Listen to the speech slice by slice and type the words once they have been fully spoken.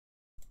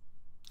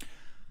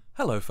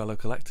Hello fellow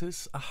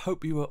collectors, I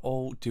hope you are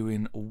all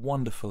doing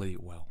wonderfully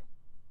well.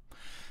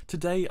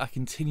 Today I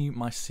continue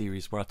my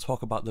series where I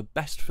talk about the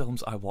best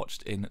films I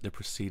watched in the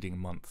preceding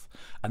month,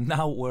 and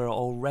now we're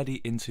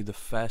already into the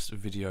first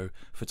video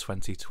for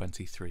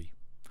 2023.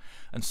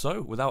 And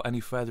so, without any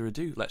further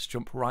ado, let's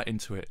jump right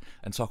into it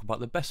and talk about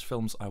the best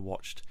films I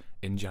watched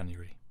in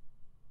January.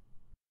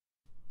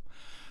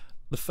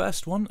 The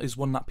first one is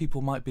one that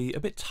people might be a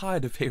bit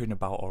tired of hearing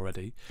about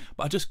already,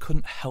 but I just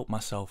couldn't help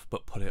myself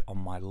but put it on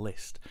my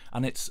list,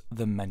 and it's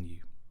The Menu.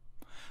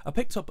 I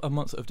picked up a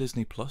month of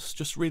Disney Plus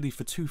just really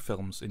for two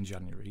films in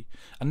January,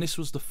 and this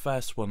was the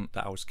first one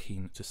that I was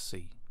keen to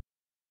see.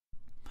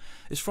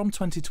 It's from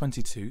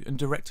 2022 and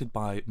directed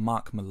by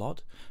Mark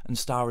Maude and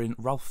starring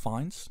Ralph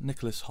Fiennes,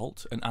 Nicholas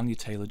Hoult and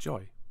Anya-Taylor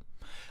Joy.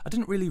 I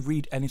didn't really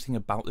read anything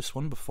about this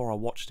one before I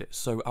watched it,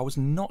 so I was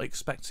not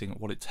expecting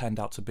what it turned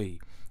out to be,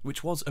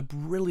 which was a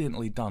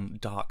brilliantly done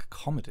dark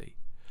comedy.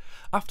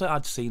 After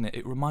I'd seen it,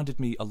 it reminded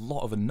me a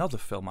lot of another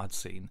film I'd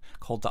seen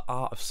called The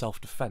Art of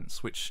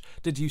Self-Defense, which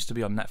did used to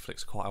be on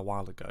Netflix quite a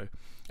while ago,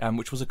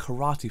 which was a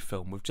karate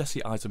film with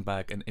Jesse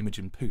Eisenberg and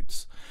Imogen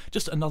Poots.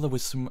 Just another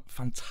with some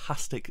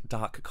fantastic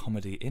dark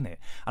comedy in it,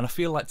 and I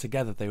feel like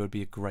together they would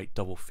be a great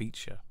double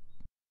feature.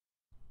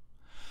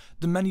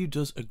 The Menu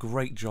does a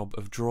great job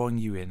of drawing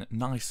you in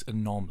nice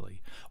and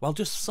normally, while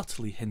just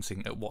subtly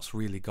hinting at what's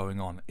really going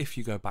on if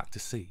you go back to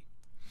see.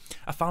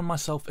 I found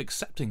myself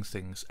accepting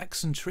things,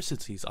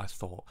 eccentricities I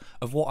thought,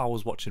 of what I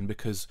was watching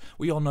because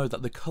we all know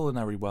that the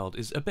culinary world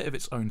is a bit of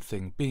its own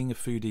thing. Being a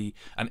foodie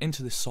and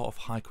into this sort of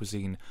high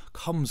cuisine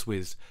comes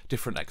with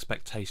different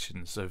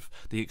expectations of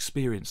the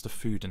experience, the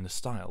food and the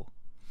style.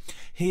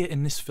 Here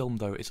in this film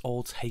though, it's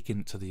all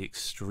taken to the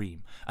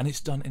extreme, and it's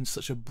done in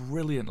such a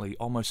brilliantly,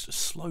 almost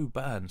slow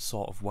burn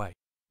sort of way.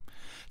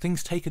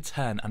 Things take a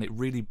turn and it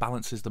really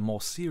balances the more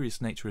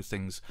serious nature of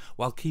things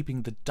while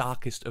keeping the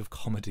darkest of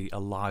comedy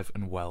alive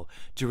and well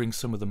during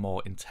some of the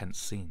more intense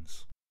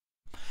scenes.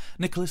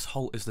 Nicholas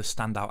Hoult is the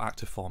standout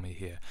actor for me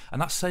here,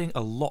 and that's saying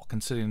a lot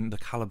considering the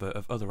calibre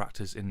of other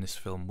actors in this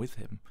film with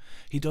him.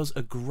 He does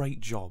a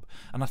great job,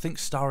 and I think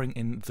starring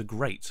in The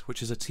Great,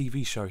 which is a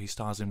TV show he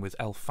stars in with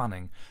Elle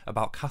Fanning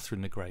about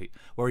Catherine the Great,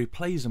 where he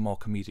plays a more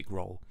comedic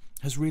role,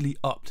 has really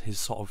upped his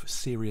sort of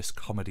serious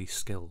comedy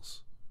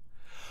skills.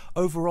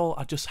 Overall,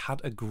 I just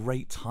had a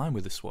great time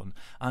with this one,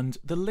 and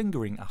the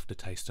lingering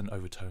aftertaste and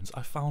overtones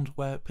I found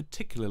were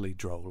particularly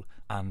droll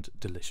and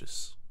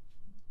delicious.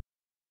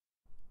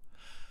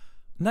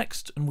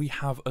 Next, and we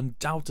have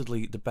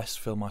undoubtedly the best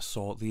film I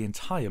saw the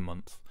entire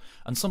month,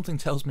 and something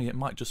tells me it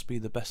might just be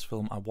the best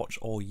film I watch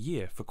all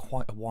year for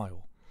quite a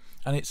while,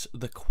 and it's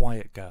The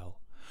Quiet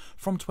Girl.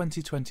 From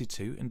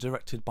 2022 and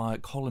directed by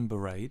Colin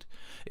Barade,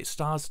 it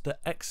stars the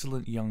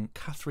excellent young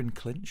Catherine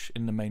Clinch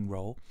in the main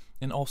role,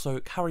 and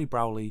also Carrie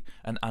Browley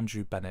and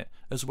Andrew Bennett,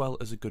 as well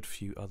as a good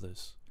few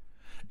others.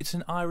 It's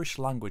an Irish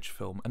language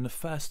film, and the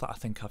first that I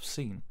think I've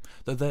seen,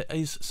 though there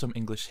is some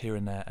English here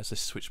and there as they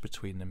switch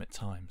between them at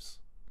times.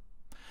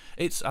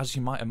 It's, as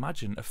you might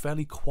imagine, a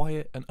fairly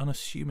quiet and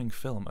unassuming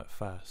film at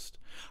first.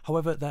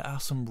 However, there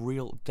are some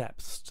real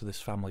depths to this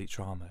family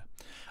drama.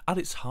 At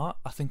its heart,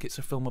 I think it's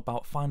a film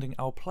about finding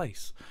our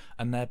place,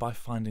 and thereby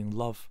finding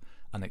love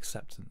and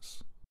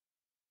acceptance.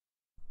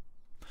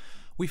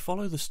 We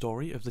follow the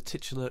story of the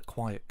titular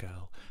quiet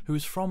girl, who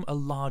is from a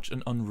large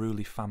and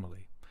unruly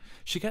family.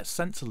 She gets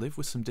sent to live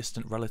with some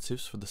distant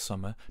relatives for the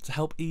summer to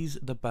help ease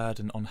the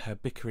burden on her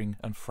bickering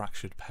and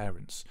fractured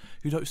parents,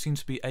 who don't seem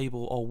to be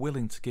able or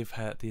willing to give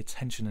her the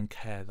attention and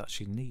care that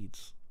she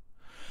needs.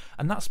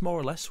 And that's more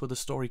or less where the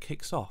story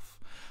kicks off.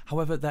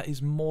 However, there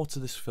is more to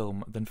this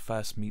film than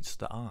first meets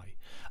the eye,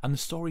 and the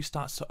story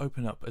starts to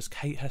open up as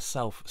Kate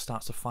herself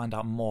starts to find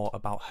out more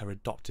about her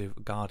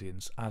adoptive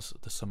guardians as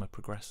the summer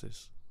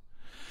progresses.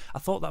 I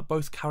thought that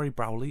both Carrie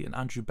Browley and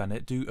Andrew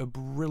Bennett do a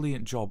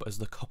brilliant job as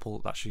the couple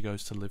that she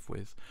goes to live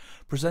with,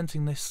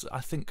 presenting this, I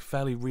think,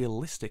 fairly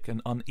realistic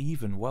and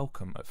uneven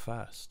welcome at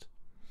first.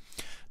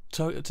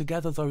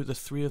 Together though, the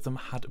three of them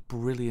had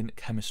brilliant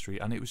chemistry,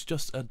 and it was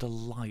just a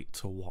delight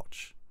to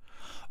watch.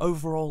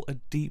 Overall, a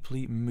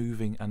deeply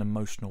moving and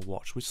emotional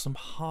watch with some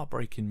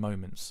heartbreaking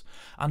moments,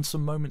 and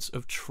some moments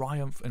of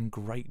triumph and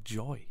great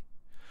joy.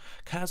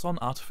 Curzon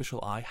Artificial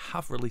Eye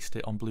have released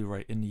it on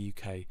Blu-ray in the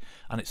UK,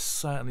 and it's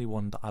certainly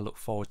one that I look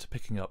forward to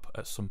picking up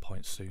at some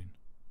point soon.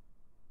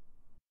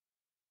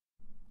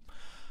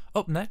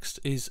 Up next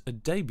is a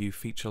debut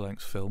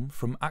feature-length film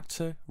from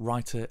actor,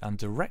 writer and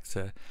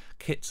director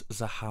Kit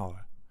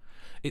Zahara.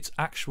 It's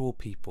Actual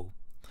People.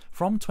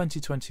 From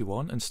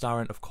 2021 and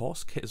starring of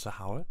course Kit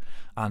Zahara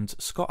and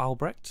Scott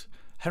Albrecht,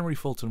 Henry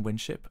Fulton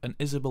Winship and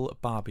Isabelle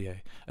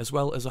Barbier, as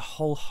well as a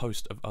whole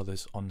host of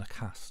others on the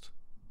cast.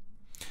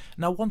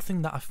 Now, one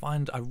thing that I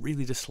find I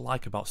really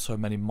dislike about so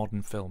many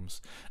modern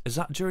films is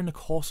that during the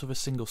course of a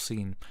single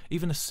scene,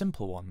 even a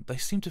simple one, they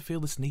seem to feel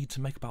this need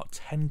to make about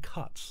 10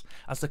 cuts,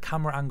 as the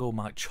camera angle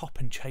might chop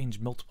and change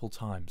multiple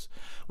times,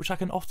 which I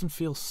can often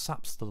feel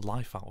saps the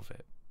life out of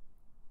it.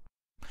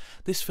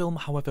 This film,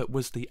 however,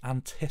 was the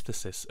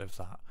antithesis of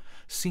that.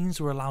 Scenes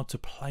were allowed to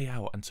play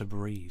out and to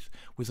breathe,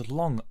 with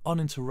long,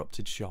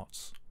 uninterrupted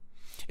shots.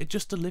 It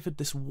just delivered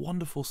this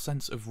wonderful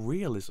sense of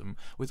realism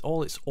with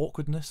all its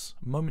awkwardness,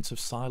 moments of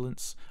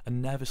silence,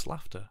 and nervous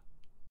laughter.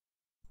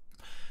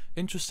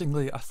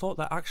 Interestingly, I thought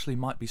there actually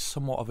might be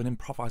somewhat of an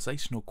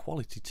improvisational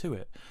quality to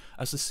it,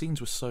 as the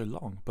scenes were so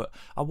long, but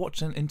I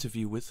watched an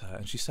interview with her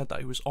and she said that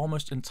it was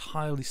almost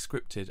entirely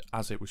scripted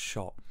as it was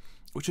shot,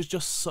 which is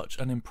just such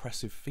an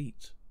impressive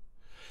feat.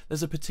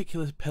 There's a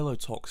particular pillow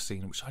talk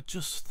scene which I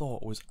just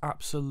thought was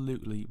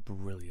absolutely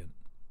brilliant.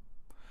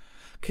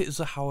 Kit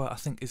Zahara, I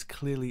think, is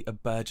clearly a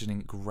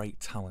burgeoning great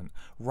talent,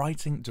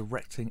 writing,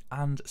 directing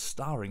and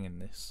starring in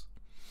this.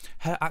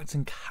 Her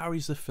acting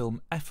carries the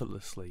film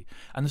effortlessly,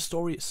 and the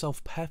story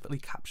itself perfectly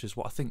captures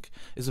what I think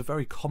is a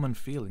very common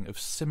feeling of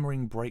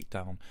simmering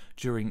breakdown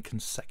during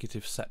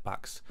consecutive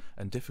setbacks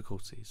and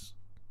difficulties.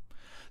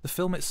 The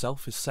film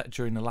itself is set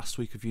during the last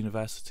week of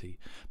university,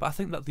 but I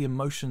think that the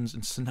emotions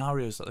and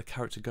scenarios that the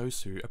character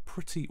goes through are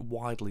pretty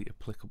widely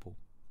applicable.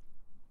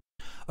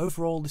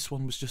 Overall, this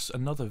one was just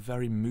another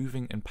very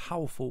moving and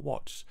powerful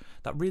watch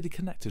that really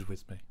connected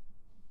with me.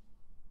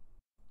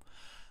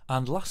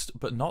 And last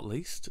but not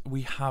least,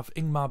 we have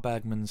Ingmar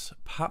Bergman's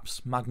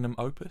perhaps magnum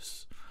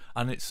opus,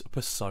 and it's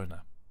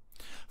Persona.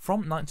 From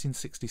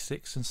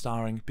 1966 and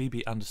starring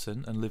B.B.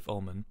 Anderson and Liv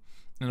Ullmann,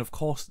 and of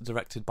course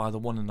directed by the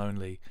one and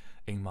only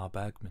Ingmar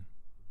Bergman.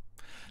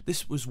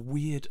 This was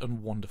weird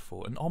and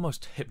wonderful and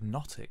almost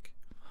hypnotic.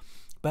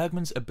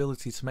 Bergman's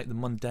ability to make the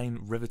mundane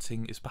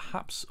riveting is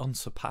perhaps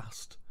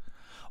unsurpassed.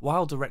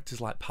 While directors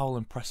like Powell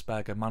and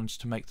Pressburger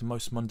managed to make the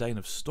most mundane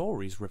of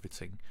stories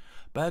riveting,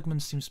 Bergman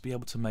seems to be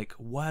able to make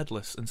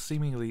wordless and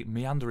seemingly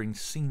meandering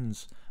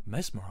scenes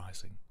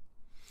mesmerising.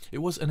 It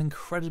was an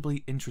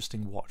incredibly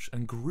interesting watch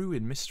and grew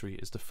in mystery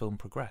as the film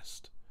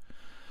progressed.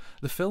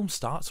 The film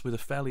starts with a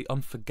fairly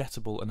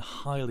unforgettable and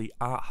highly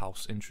art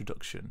house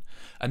introduction,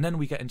 and then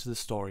we get into the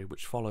story,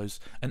 which follows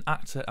an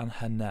actor and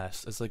her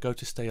nurse as they go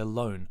to stay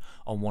alone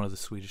on one of the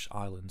Swedish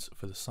islands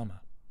for the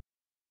summer.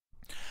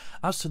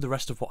 As to the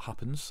rest of what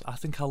happens, I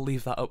think I'll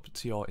leave that up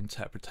to your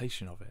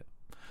interpretation of it.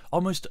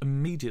 Almost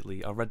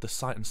immediately I read the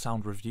Sight and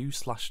Sound review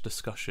 /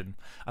 discussion,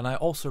 and I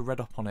also read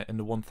up on it in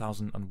the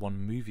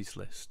 1001 movies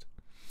list.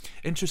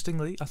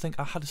 Interestingly, I think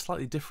I had a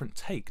slightly different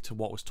take to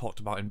what was talked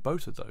about in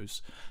both of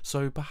those,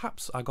 so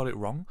perhaps I got it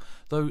wrong,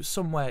 though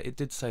somewhere it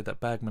did say that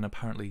Bergman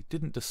apparently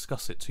didn't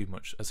discuss it too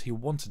much as he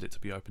wanted it to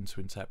be open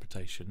to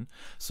interpretation,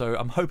 so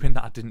I'm hoping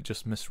that I didn't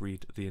just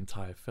misread the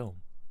entire film.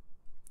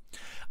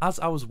 As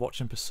I was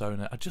watching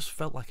Persona, I just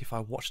felt like if I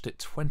watched it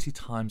 20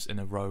 times in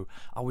a row,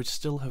 I would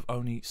still have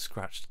only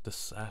scratched the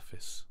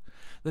surface.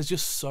 There's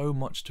just so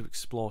much to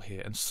explore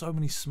here, and so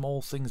many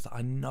small things that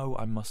I know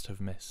I must have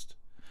missed.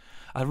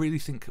 I really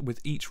think with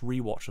each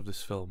rewatch of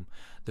this film,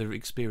 the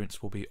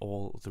experience will be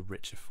all the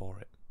richer for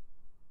it.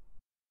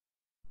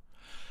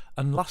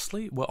 And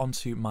lastly, we're on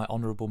to my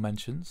honourable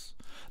mentions.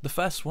 The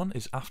first one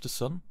is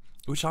Aftersun,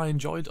 which I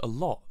enjoyed a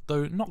lot,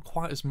 though not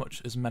quite as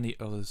much as many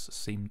others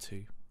seem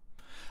to.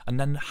 And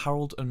then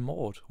Harold and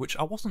Maude, which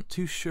I wasn't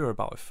too sure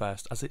about at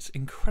first as it's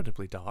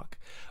incredibly dark,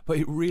 but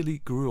it really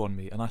grew on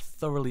me and I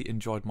thoroughly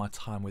enjoyed my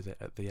time with it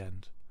at the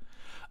end.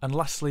 And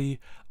lastly,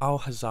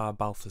 Hasard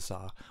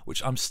Balthasar,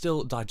 which I'm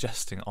still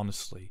digesting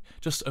honestly,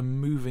 just a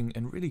moving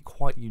and really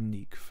quite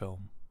unique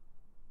film.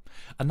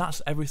 And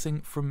that's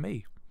everything from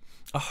me.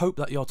 I hope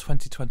that your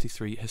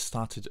 2023 has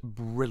started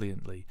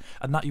brilliantly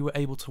and that you were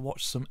able to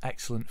watch some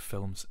excellent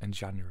films in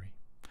January.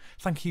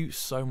 Thank you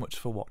so much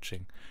for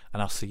watching,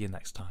 and I'll see you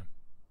next time.